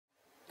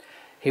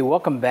Hey,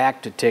 welcome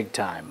back to TIG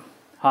Time.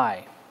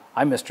 Hi,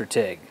 I'm Mr.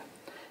 TIG,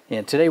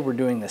 and today we're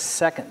doing the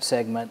second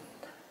segment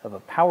of a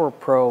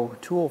PowerPro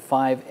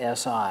 205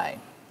 SI.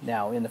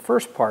 Now, in the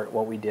first part,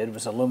 what we did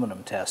was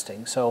aluminum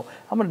testing, so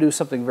I'm going to do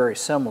something very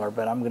similar,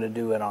 but I'm going to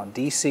do it on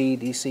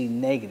DC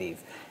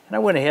negative. And I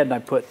went ahead and I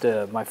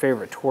put my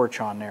favorite torch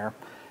on there.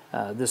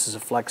 This is a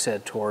flex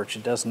head torch.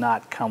 It does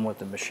not come with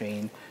the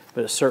machine,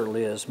 but it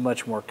certainly is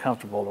much more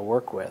comfortable to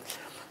work with.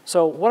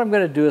 So what I'm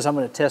going to do is I'm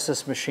going to test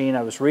this machine.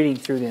 I was reading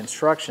through the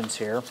instructions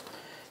here,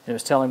 and it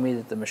was telling me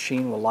that the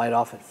machine will light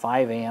off at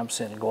 5 amps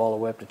and go all the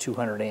way up to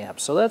 200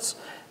 amps. So that's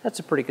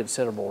a pretty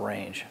considerable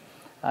range.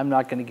 I'm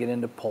not going to get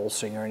into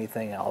pulsing or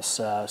anything else,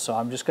 so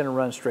I'm just going to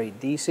run straight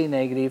DC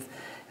negative.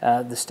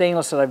 The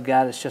stainless that I've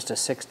got is just a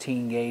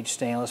 16 gauge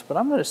stainless, but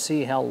I'm going to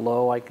see how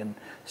low I can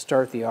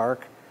start the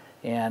arc,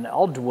 and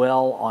I'll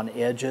dwell on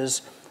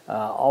edges.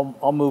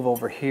 I'll move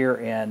over here,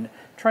 and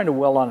trying to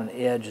weld on an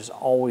edge is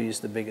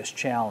always the biggest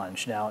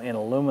challenge. Now in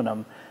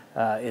aluminum,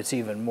 it's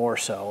even more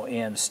so.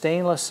 In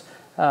stainless,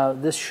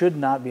 this should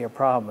not be a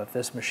problem. If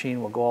this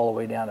machine will go all the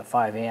way down to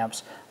 5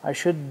 amps, I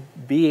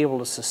should be able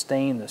to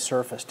sustain the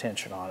surface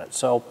tension on it.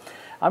 So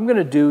I'm going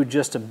to do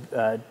just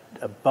a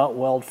butt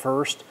weld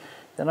first,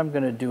 then I'm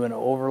going to do an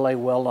overlay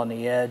weld on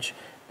the edge,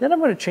 then I'm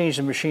going to change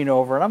the machine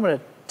over and I'm going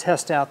to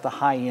test out the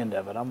high end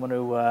of it. I'm going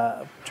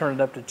to turn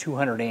it up to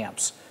 200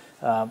 amps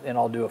and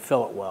I'll do a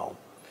fillet weld.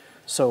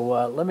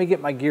 So let me get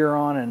my gear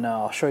on and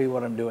I'll show you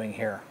what I'm doing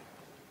here.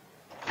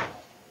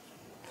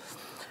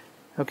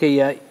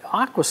 Okay,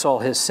 Aqua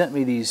Salt has sent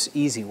me these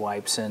easy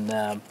wipes, and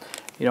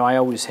you know, I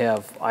always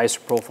have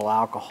isopropyl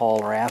alcohol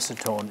or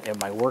acetone at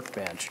my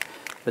workbench,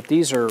 but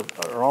these are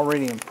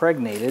already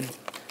impregnated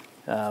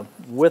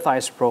with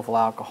isopropyl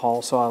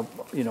alcohol, so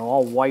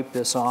I'll wipe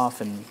this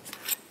off and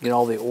get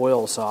all the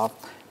oils off.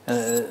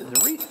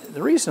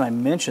 The reason I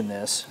mention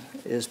this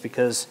is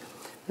because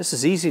this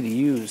is easy to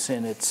use,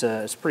 and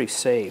it's pretty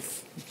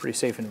safe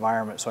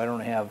environment, so I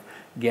don't have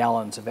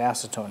gallons of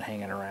acetone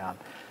hanging around.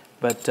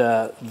 But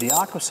the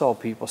Aqua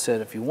Salt people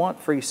said, if you want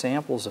free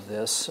samples of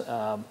this,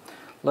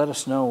 let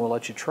us know, we'll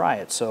let you try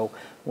it. So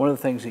one of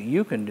the things that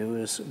you can do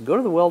is go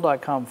to the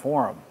Weld.com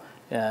forum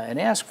and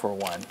ask for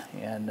one,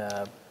 and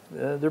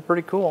they're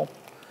pretty cool.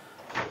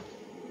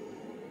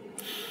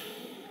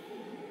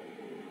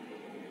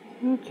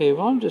 Okay,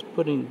 well, I'm just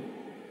putting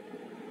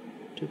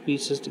two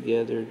pieces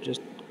together,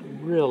 just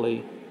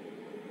really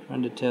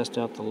trying to test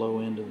out the low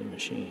end of the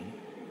machine.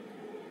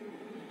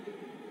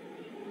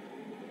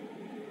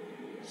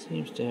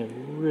 Seems to have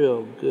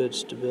real good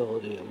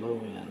stability at low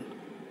end.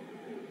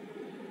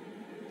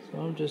 So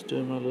I'm just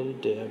doing my little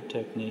dab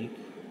technique.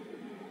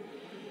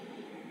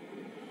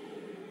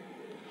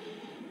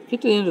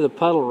 Get to the end of the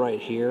puddle right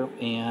here,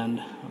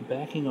 and I'm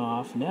backing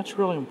off, and that's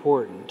really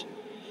important.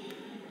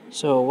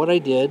 So what I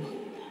did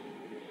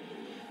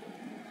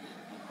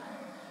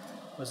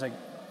was I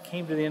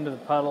came to the end of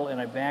the puddle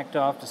and I backed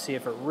off to see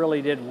if it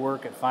really did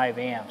work at 5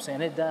 amps,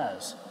 and it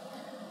does.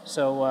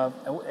 So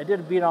I did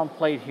a bead on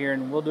plate here,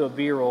 and we'll do a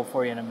B-roll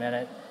for you in a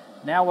minute.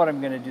 Now what I'm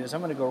going to do is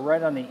I'm going to go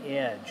right on the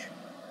edge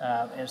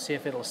and see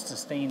if it'll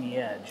sustain the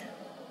edge.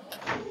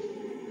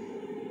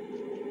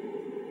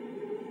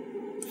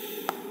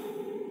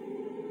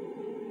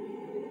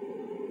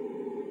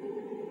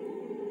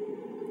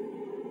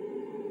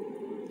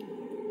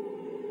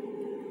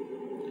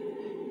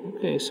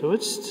 Okay, so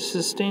it's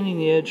sustaining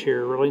the edge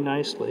here really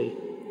nicely.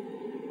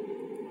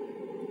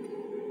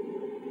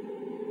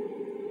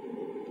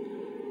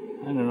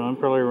 I don't know, I'm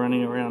probably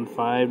running around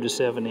 5 to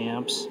 7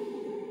 amps.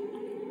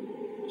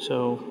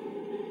 So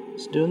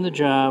it's doing the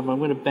job. I'm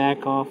going to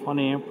back off on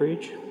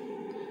amperage.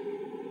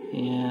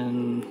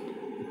 And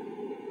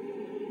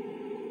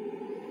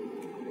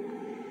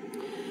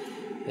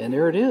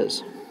there it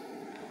is.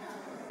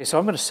 Okay, so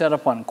I'm going to set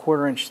up on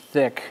 1/4 inch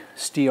thick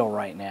steel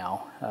right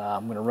now.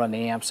 I'm going to run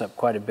the amps up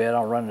quite a bit.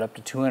 I'll run it up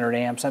to 200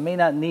 amps. I may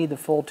not need the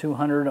full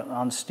 200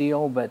 on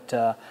steel, but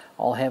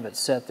I'll have it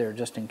set there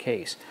just in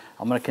case.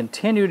 I'm going to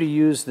continue to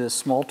use this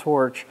small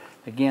torch.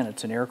 Again,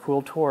 it's an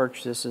air-cooled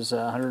torch. This is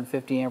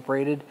 150 amp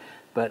rated,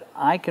 but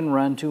I can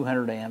run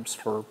 200 amps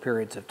for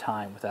periods of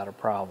time without a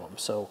problem.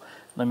 So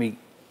let me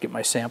get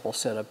my sample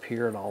set up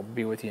here, and I'll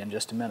be with you in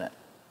just a minute.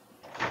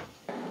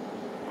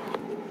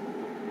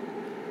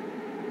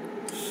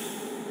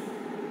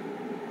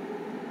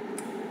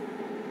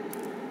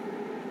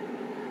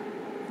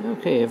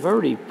 Okay, I've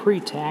already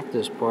pre-tacked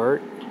this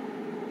part.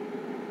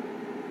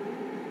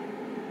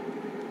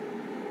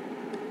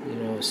 You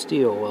know,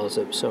 steel welds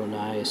up so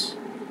nice,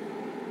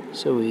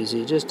 so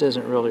easy. It just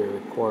doesn't really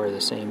require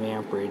the same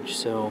amperage.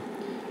 So,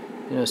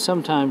 you know,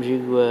 sometimes you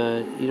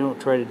don't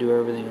try to do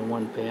everything in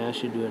one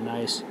pass. You do a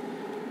nice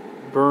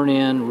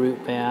burn-in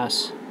root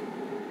pass,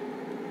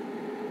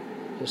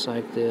 just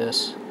like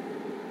this.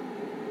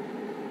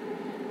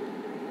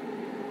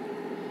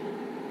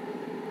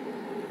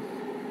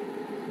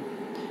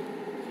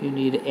 If you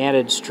need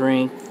added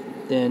strength,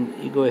 then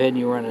you go ahead and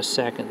you run a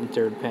second and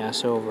third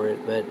pass over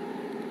it. But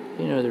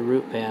you know, the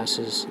root pass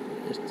is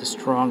the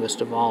strongest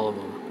of all of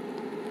them.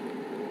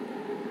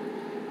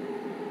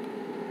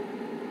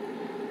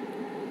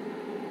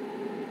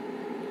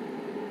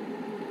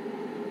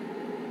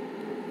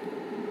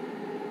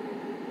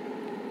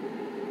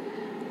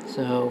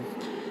 So,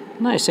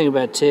 the nice thing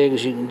about TIG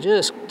is you can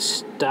just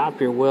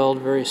stop your weld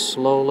very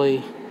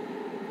slowly.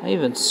 I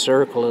even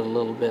circle it a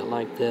little bit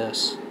like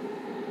this,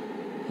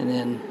 and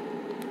then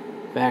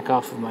back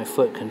off of my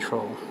foot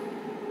control.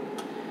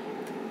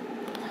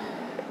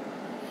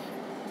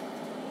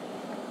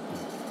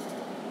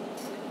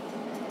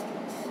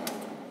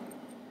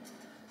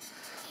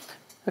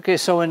 Okay,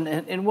 so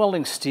in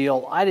welding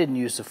steel, I didn't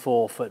use the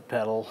full foot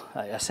pedal.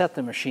 I set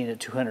the machine at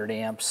 200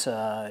 amps.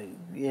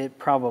 It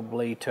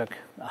probably took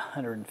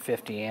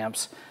 150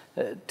 amps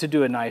to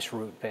do a nice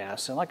root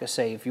pass. And like I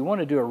say, if you want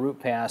to do a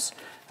root pass,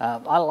 I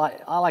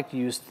like to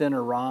use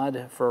thinner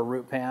rod for a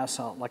root pass,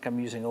 like I'm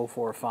using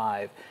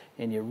 045,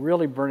 and you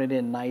really burn it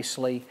in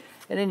nicely.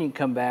 And then you can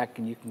come back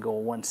and you can go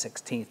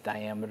 1/16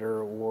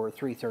 diameter or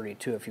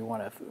 332 if you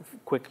want to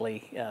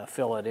quickly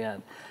fill it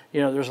in. You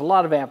know, there's a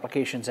lot of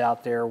applications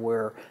out there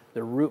where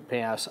the root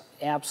pass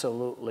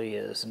absolutely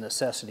is a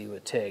necessity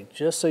with TIG,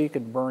 just so you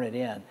can burn it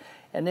in.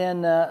 And then,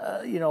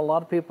 you know, a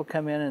lot of people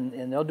come in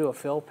and they'll do a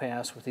fill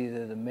pass with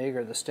either the MIG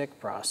or the stick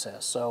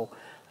process. So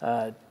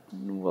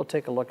we'll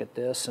take a look at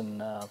this,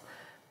 and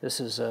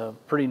this is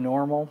pretty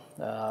normal.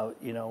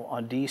 You know,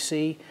 on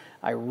DC,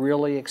 I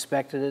really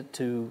expected it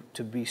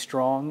to be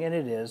strong, and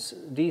it is.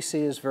 DC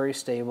is very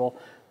stable.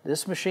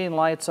 This machine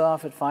lights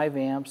off at 5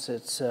 amps.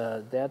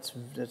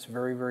 That's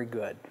very, very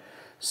good.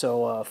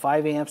 So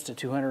 5 amps to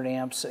 200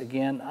 amps.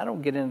 Again, I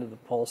don't get into the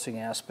pulsing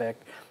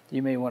aspect.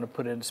 You may want to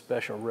put in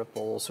special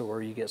ripples,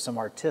 or you get some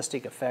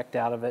artistic effect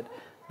out of it.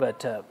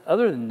 But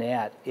other than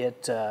that,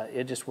 it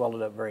just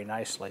welded up very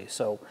nicely.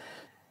 So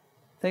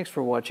thanks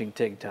for watching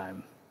TIG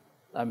Time.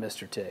 I'm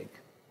Mr. TIG.